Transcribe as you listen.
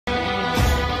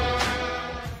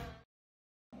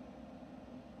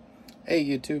Hey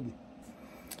YouTube,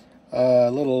 a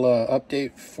little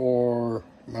update for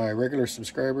my regular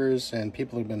subscribers and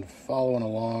people who've been following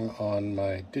along on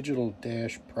my digital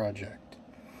dash project.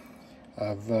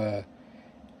 I've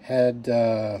had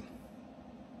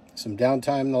some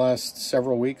downtime the last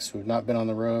several weeks. We've not been on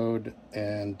the road,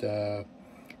 and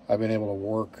I've been able to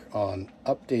work on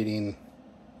updating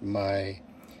my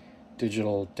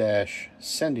digital dash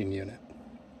sending unit.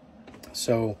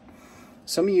 So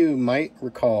some of you might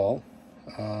recall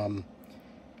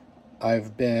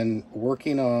I've been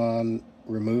working on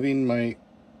removing my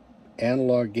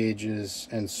analog gauges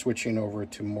and switching over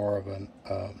to more of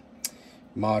a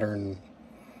modern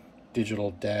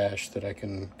digital dash that I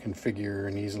can configure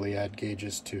and easily add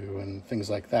gauges to and things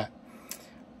like that.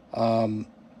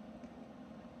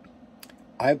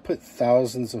 I've put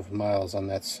thousands of miles on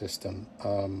that system.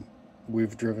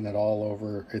 We've driven it all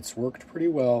over. It's worked pretty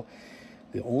well.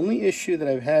 The only issue that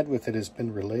I've had with it has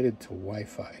been related to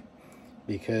Wi-Fi,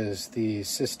 because the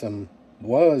system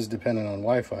was dependent on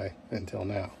Wi-Fi until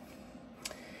now.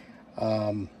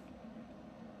 Let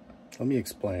me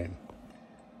explain.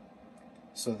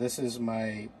 So this is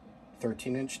my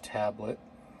 13-inch tablet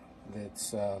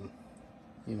that's,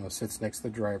 sits next to the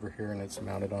driver here, and it's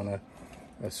mounted on a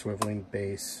swiveling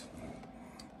base.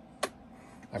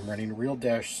 I'm running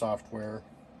RealDash software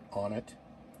on it,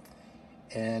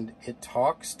 and it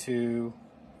talks to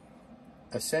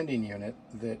a sending unit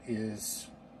that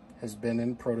has been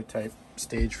in prototype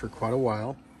stage for quite a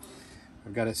while.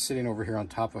 I've got it sitting over here on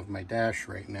top of my dash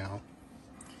right now.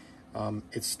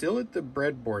 It's still at the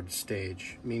breadboard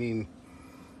stage, meaning,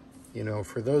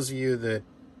 for those of you that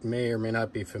may or may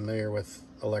not be familiar with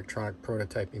electronic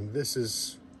prototyping, this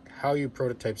is how you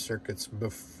prototype circuits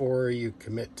before you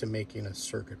commit to making a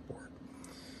circuit board.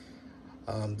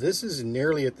 This is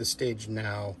nearly at the stage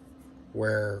now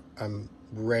where I'm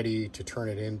ready to turn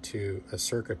it into a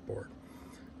circuit board.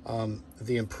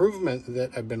 The improvement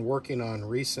that I've been working on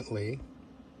recently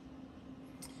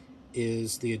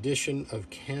is the addition of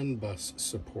canbus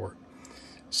support.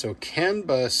 So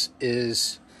canbus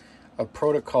is a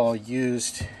protocol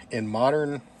used in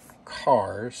modern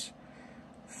cars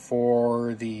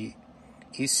for the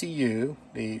ECU,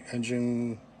 the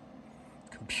engine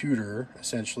computer,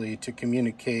 essentially, to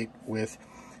communicate with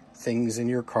things in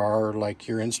your car like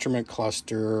your instrument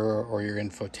cluster or your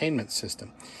infotainment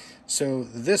system. So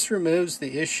this removes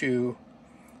the issue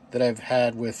that I've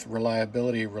had with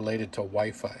reliability related to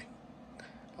Wi-Fi.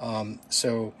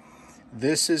 So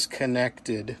this is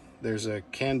connected. There's a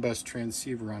canbus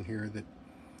transceiver on here that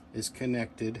is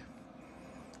connected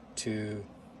to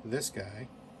this guy,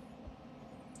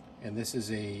 and this is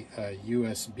a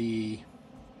USB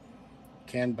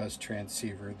canbus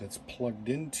transceiver that's plugged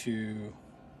into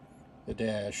the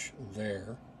dash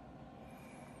there,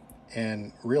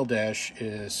 and RealDash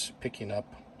is picking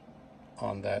up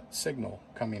on that signal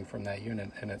coming from that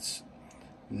unit, and it's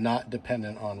not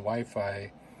dependent on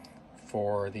Wi-Fi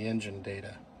for the engine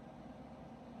data.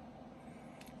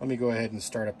 Let me go ahead and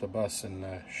start up the bus and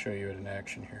show you it in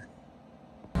action here.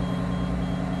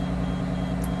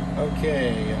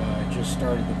 Okay, I just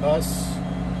started the bus,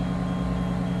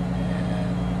 and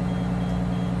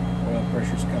oil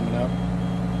pressure's coming up.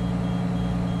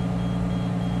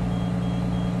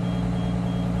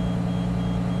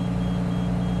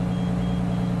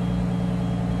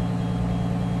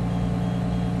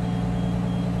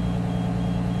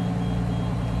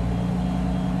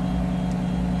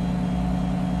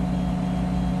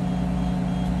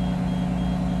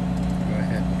 Go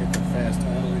ahead and hit the fast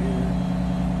idle here.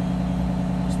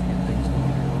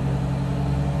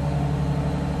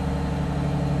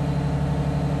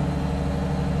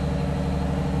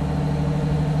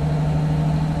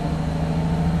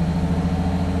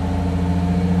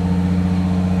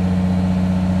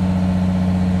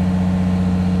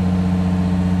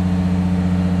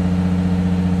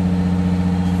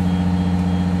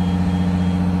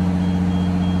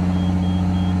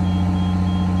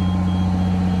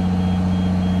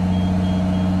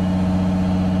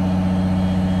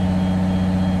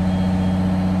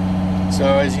 So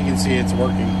as you can see, it's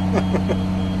working.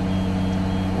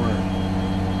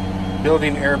 We're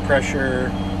building air pressure.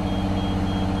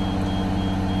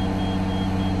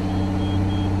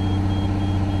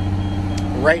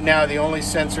 Right now, the only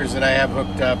sensors that I have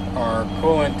hooked up are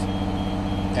coolant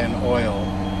and oil.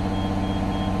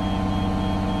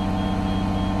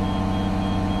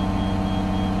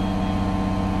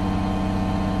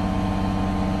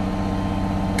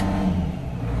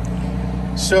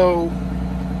 So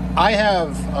I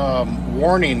have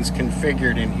warnings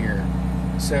configured in here.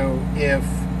 So if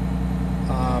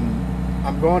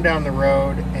I'm going down the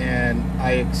road and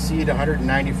I exceed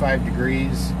 195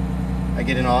 degrees, I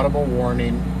get an audible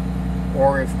warning.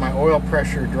 Or if my oil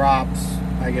pressure drops,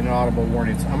 I get an audible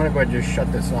warning. So I'm going to go ahead and just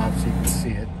shut this off so you can see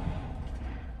it.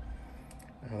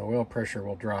 Now the oil pressure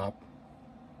will drop.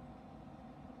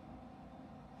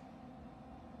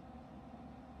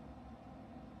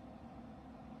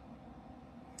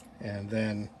 And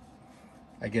then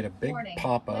I get a big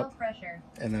pop-up,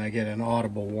 and then I get an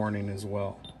audible warning as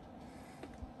well.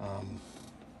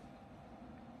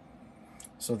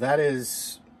 So that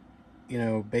is, you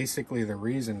know, basically the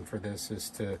reason for this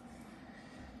is to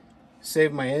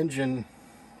save my engine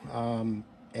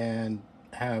and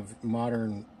have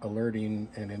modern alerting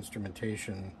and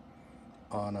instrumentation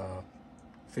on a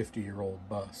 50-year-old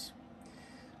bus.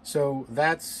 So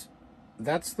that's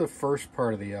the first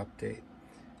part of the update.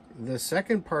 The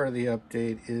second part of the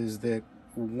update is that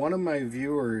one of my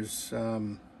viewers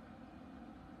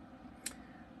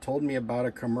told me about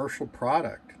a commercial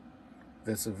product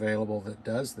that's available that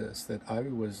does this that I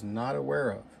was not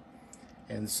aware of.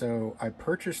 And so I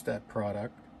purchased that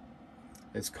product.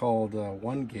 It's called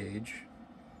Onegauge,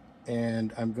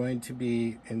 and I'm going to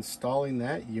be installing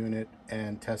that unit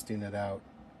and testing it out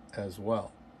as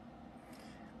well.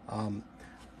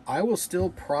 I will still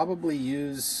probably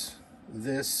use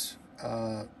this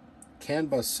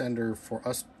canbus sender for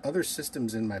other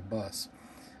systems in my bus.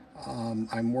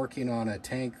 I'm working on a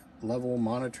tank level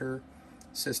monitor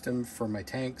system for my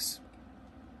tanks,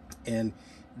 and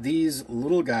these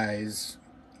little guys,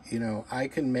 you know, I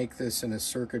can make this in a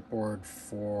circuit board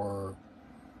for,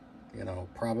 you know,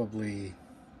 probably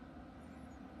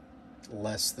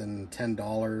less than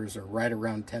 $10 or right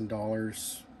around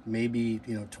 $10, maybe,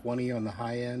 you know, 20 on the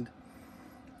high end.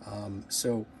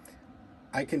 So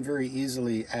I can very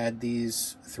easily add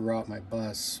these throughout my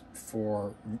bus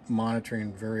for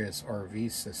monitoring various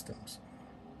RV systems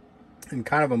in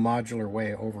kind of a modular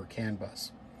way over CAN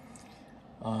bus.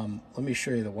 Let me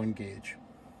show you the Onegauge.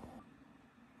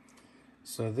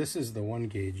 So this is the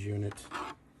Onegauge unit.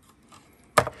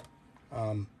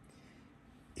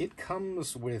 It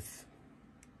comes with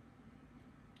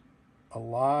a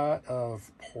lot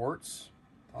of ports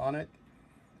on it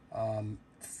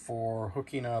for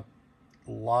hooking up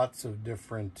lots of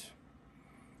different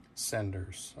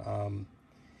senders.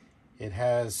 It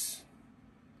has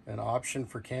an option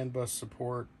for CAN bus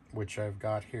support, which I've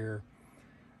got here.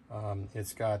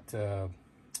 It's got a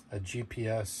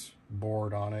GPS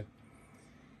board on it.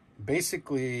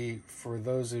 Basically, for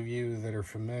those of you that are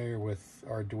familiar with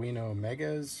Arduino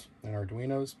Megas and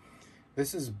Arduinos,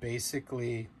 this is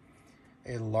basically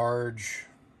a large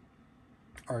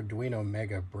Arduino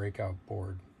Mega breakout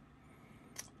board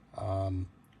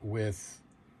with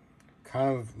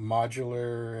kind of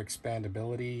modular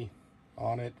expandability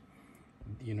on it.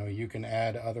 You know, you can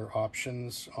add other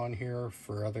options on here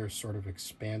for other sort of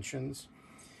expansions,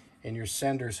 and your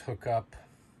senders hook up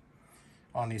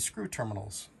on these screw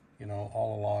terminals, you know,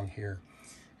 all along here.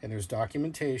 And there's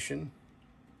documentation,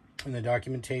 and the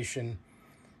documentation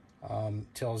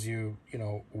tells you, you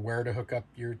know, where to hook up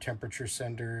your temperature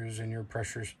senders and your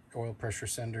oil pressure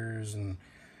senders and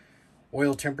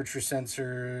oil temperature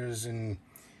sensors and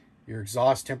your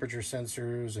exhaust temperature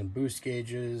sensors and boost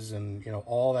gauges and, you know,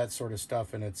 all that sort of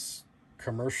stuff. And it's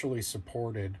commercially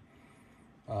supported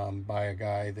by a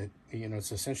guy that, you know,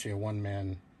 it's essentially a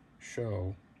one-man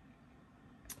show.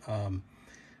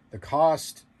 The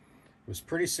cost was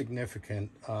pretty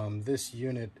significant. This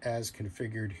unit, as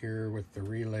configured here with the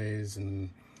relays and,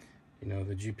 you know,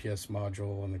 the GPS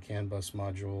module and the CAN bus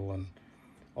module and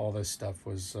all this stuff,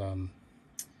 was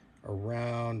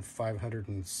around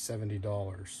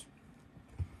 $570.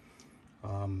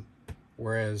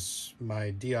 Whereas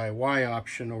my DIY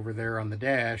option over there on the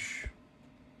dash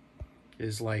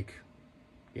is like,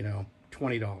 you know,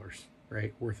 $20,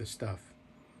 right, worth of stuff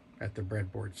at the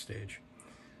breadboard stage.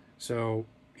 So,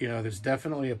 you know, there's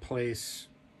definitely a place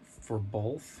for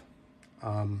both.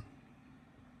 I'm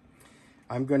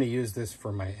going to use this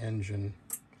for my engine,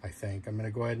 I think. I'm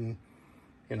going to go ahead and,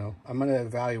 you know, I'm going to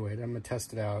evaluate it. I'm going to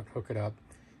test it out, hook it up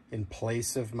in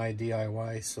place of my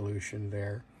DIY solution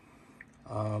there.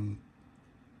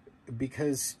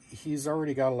 Because he's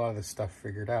already got a lot of this stuff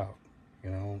figured out. You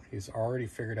know, he's already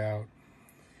figured out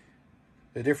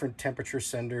the different temperature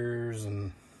senders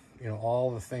and, you know,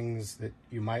 all the things that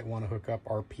you might want to hook up,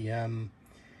 RPM.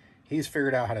 He's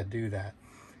figured out how to do that.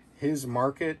 His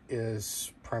market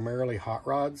is primarily hot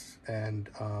rods and,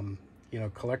 you know,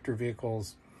 collector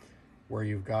vehicles where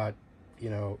you've got, you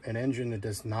know, an engine that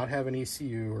does not have an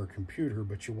ECU or computer,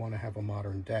 but you want to have a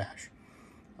modern dash.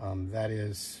 That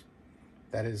is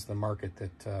the market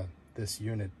that this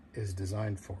unit is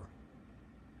designed for.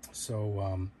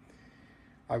 So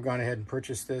I've gone ahead and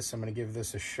purchased this. I'm going to give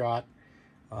this a shot.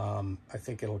 I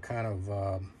think it'll kind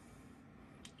of,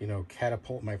 you know,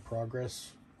 catapult my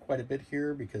progress quite a bit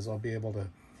here, because I'll be able to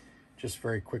just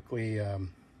very quickly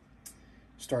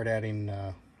start adding,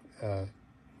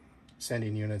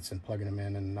 sending units and plugging them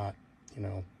in, and not, you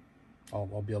know,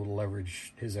 I'll be able to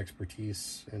leverage his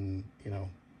expertise in, you know,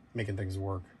 making things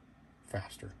work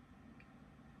faster.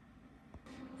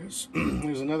 There's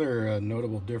another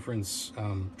notable difference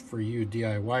for you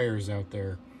DIYers out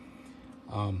there.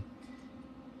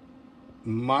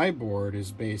 My board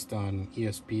is based on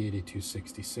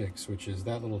ESP8266, which is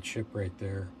that little chip right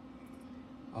there.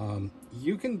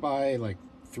 You can buy like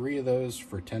 3 of those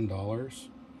for $10.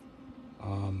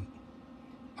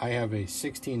 I have a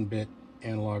 16-bit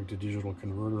analog to digital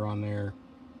converter on there,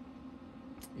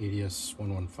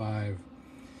 ADS115.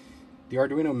 The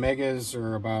Arduino Megas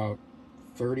are about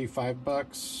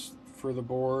 $35 for the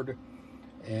board,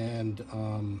 and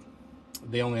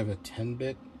they only have a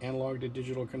 10-bit analog to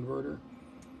digital converter.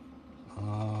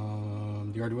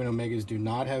 The Arduino Megas do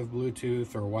not have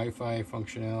Bluetooth or Wi-Fi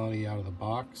functionality out of the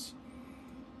box.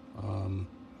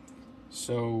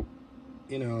 So,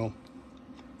 you know,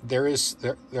 there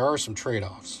are some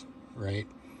trade-offs, right?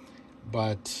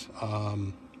 But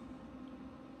I'm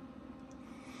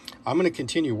going to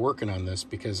continue working on this,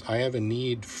 because I have a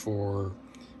need for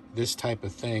this type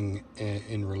of thing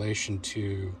in relation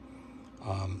to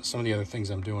some of the other things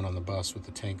I'm doing on the bus with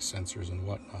the tank sensors and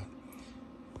whatnot.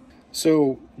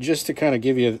 So just to kind of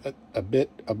give you a bit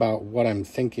about what I'm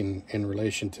thinking in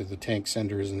relation to the tank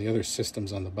senders and the other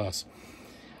systems on the bus.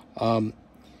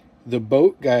 The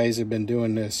boat guys have been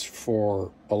doing this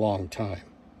for a long time,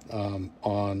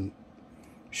 on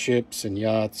ships and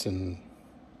yachts and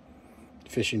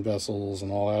fishing vessels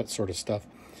and all that sort of stuff.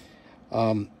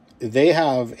 They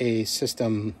have a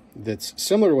system that's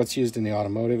similar to what's used in the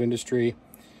automotive industry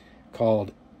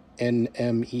called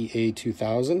NMEA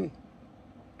 2000.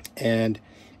 And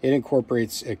it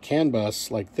incorporates a CAN bus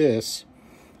like this,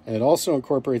 and it also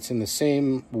incorporates in the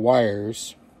same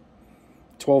wires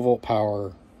 12-volt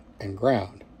power and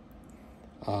ground,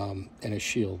 and a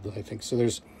shield, I think. So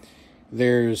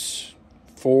there's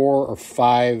 4 or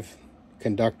 5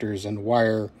 conductors and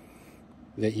wire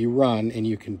that you run, and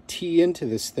you can tee into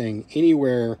this thing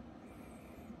anywhere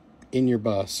in your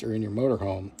bus or in your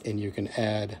motorhome, and you can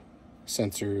add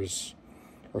sensors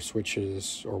or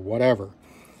switches or whatever.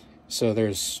 So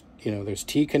there's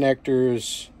T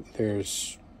connectors,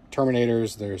 there's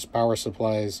terminators, there's power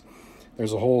supplies.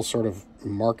 There's a whole sort of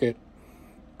market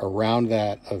around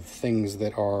that of things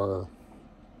that are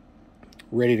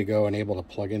ready to go and able to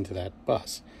plug into that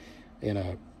bus in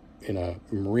a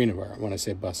marine environment. When I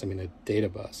say bus, I mean a data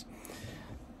bus.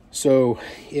 So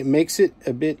it makes it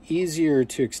a bit easier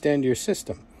to extend your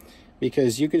system,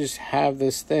 because you can just have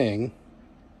this thing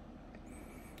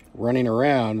running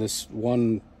around, this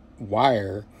one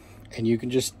wire, and you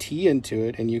can just tee into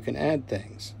it and you can add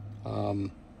things.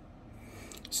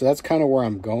 So that's kind of where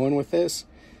I'm going with this.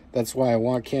 That's why I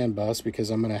want CAN bus, because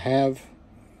I'm going to have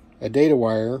a data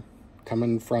wire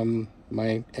coming from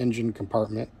my engine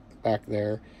compartment back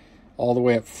there all the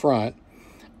way up front.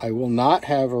 I will not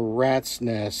have a rat's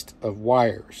nest of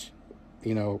wires.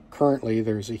 You know, currently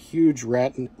there's a huge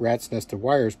rat's nest of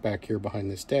wires back here behind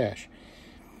this dash.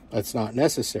 That's not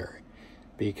necessary,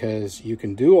 because you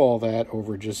can do all that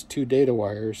over just 2 data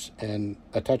wires and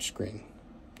a touchscreen.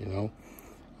 You know,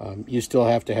 you still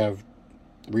have to have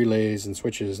relays and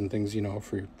switches and things, you know,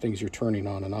 for things you're turning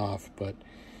on and off. But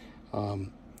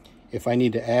if I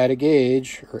need to add a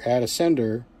gauge or add a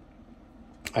sender,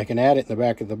 I can add it in the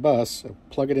back of the bus,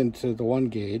 plug it into the 1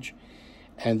 gauge,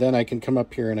 and then I can come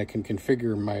up here and I can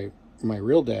configure my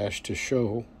RealDash to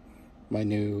show my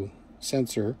new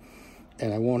sensor,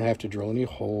 and I won't have to drill any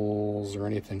holes or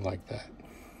anything like that.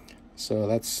 So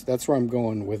that's where I'm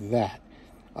going with that.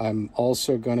 I'm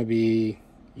also going to be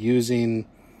using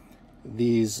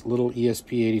these little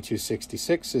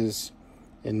ESP8266s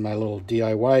in my little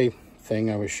DIY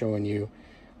thing I was showing you,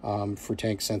 for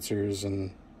tank sensors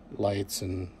and lights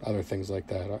and other things like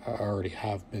that. I already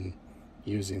have been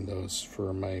using those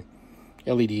for my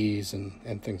LEDs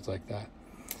and things like that.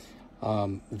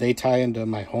 They tie into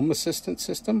my home assistant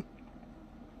system,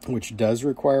 which does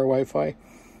require Wi-Fi.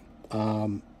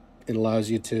 It allows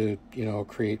you to, you know,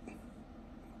 create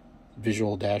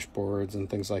visual dashboards and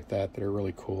things like that that are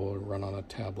really cool to run on a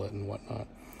tablet and whatnot.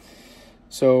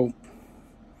 So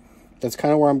that's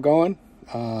kind of where I'm going.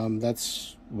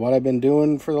 That's what I've been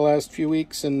doing for the last few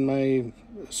weeks in my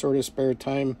sort of spare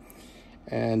time.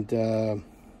 And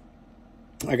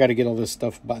I got to get all this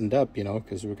stuff buttoned up, you know,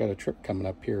 because we've got a trip coming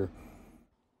up here.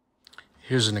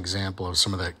 Here's an example of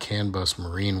some of that canbus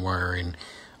marine wiring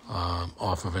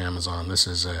off of Amazon. This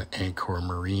is an Anchor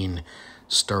Marine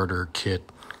starter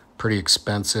kit. Pretty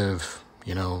expensive,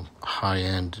 you know,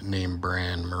 high-end name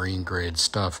brand marine grade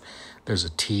stuff. There's a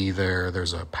T there,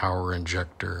 there's a power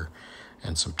injector,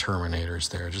 and some terminators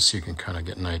there, just so you can kind of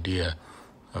get an idea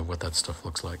of what that stuff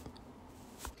looks like.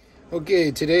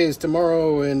 Okay, today is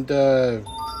tomorrow, and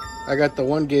I got the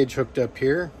Onegauge hooked up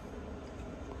here.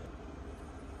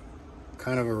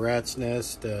 Kind of a rat's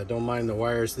nest, don't mind the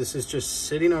wires. This is just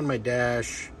sitting on my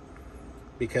dash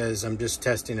because I'm just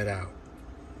testing it out.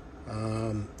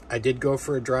 I did go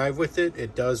for a drive with it.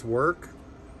 It does work.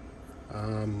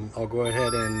 I'll go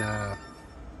ahead and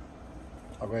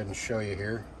show you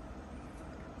here.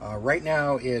 Right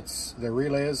now the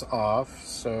relay is off,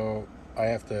 so I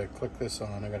have to click this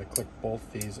on. I got to click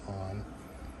both these on.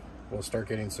 We'll start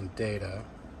getting some data.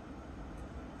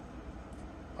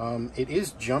 It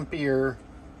is jumpier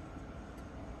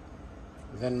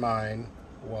than mine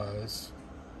was.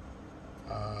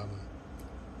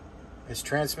 It's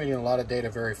transmitting a lot of data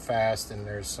very fast, and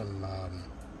there's some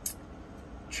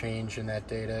change in that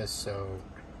data. So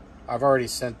I've already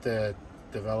sent the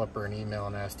developer an email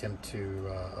and asked him to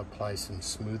apply some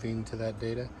smoothing to that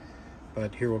data.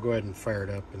 But here, we'll go ahead and fire it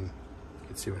up and you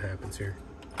can see what happens here.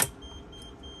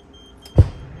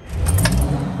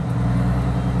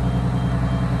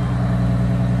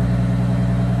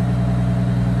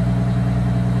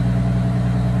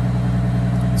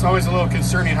 It's always a little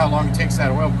concerning how long it takes that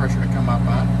oil pressure to come up,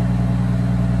 huh?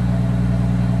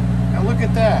 Now look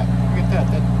at that. Look at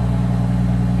that.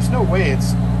 There's no way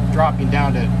it's dropping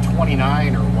down to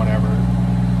 29 or whatever.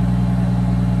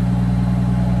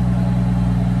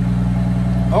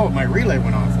 Oh, my relay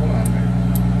went off. Hold on a minute.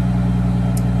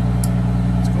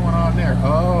 What's going on there?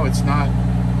 Oh, it's not.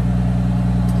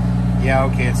 Yeah,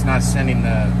 okay, it's not sending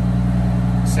the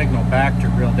signal back to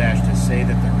RealDash to say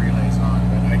that the relay's on,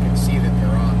 but I can see that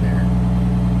they're on there.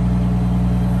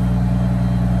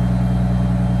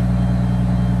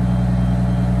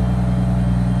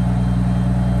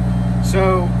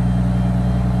 So,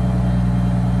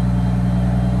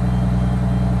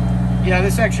 yeah,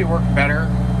 this actually worked better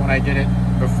when I did it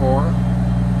before.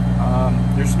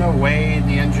 There's no way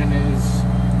the engine is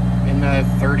in the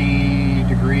 30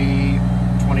 degree,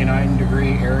 29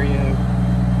 degree area.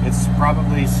 It's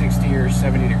probably 60 or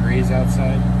 70 degrees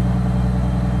outside.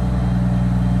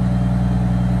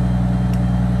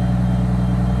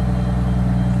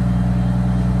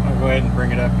 I'll go ahead and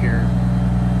bring it up here.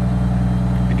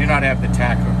 I do not have the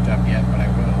tack hooked up yet, but I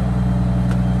will.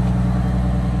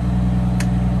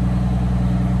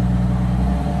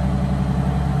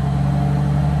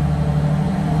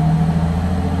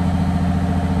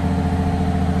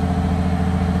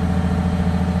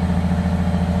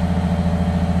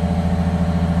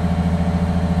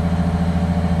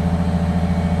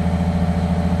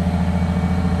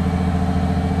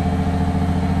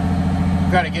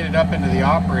 Got to get it up into the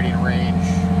operating range.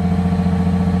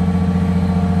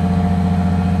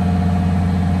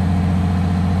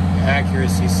 The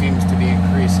accuracy seems to be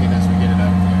increasing as we get it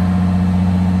up there.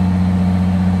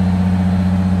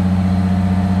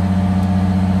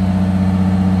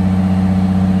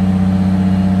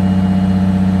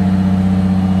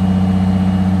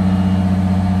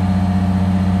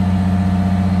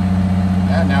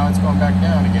 And now it's going back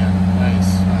down again.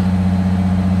 Nice.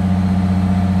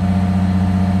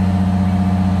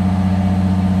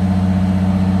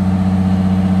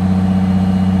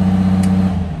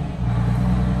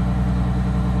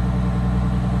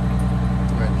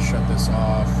 Shut this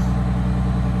off.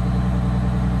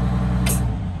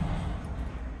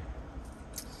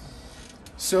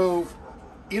 So,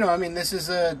 you know, I mean, this is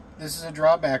a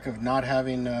drawback of not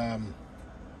having,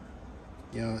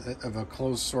 you know, of a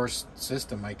closed source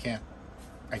system. I can't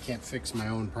fix my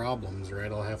own problems,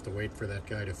 right? I'll have to wait for that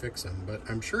guy to fix them, but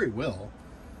I'm sure he will.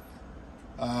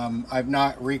 I've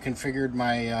not reconfigured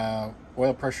my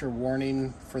oil pressure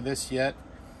warning for this yet.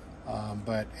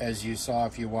 But as you saw,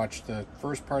 if you watched the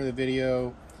first part of the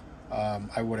video,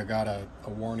 I would have got a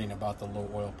warning about the low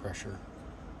oil pressure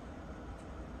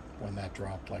when that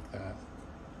dropped like that.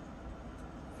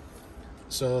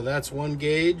 So that's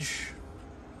Onegauge.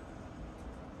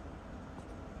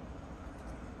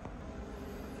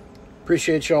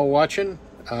 Appreciate y'all watching.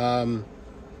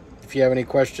 If you have any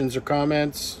questions or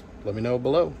comments, let me know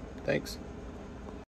below. Thanks.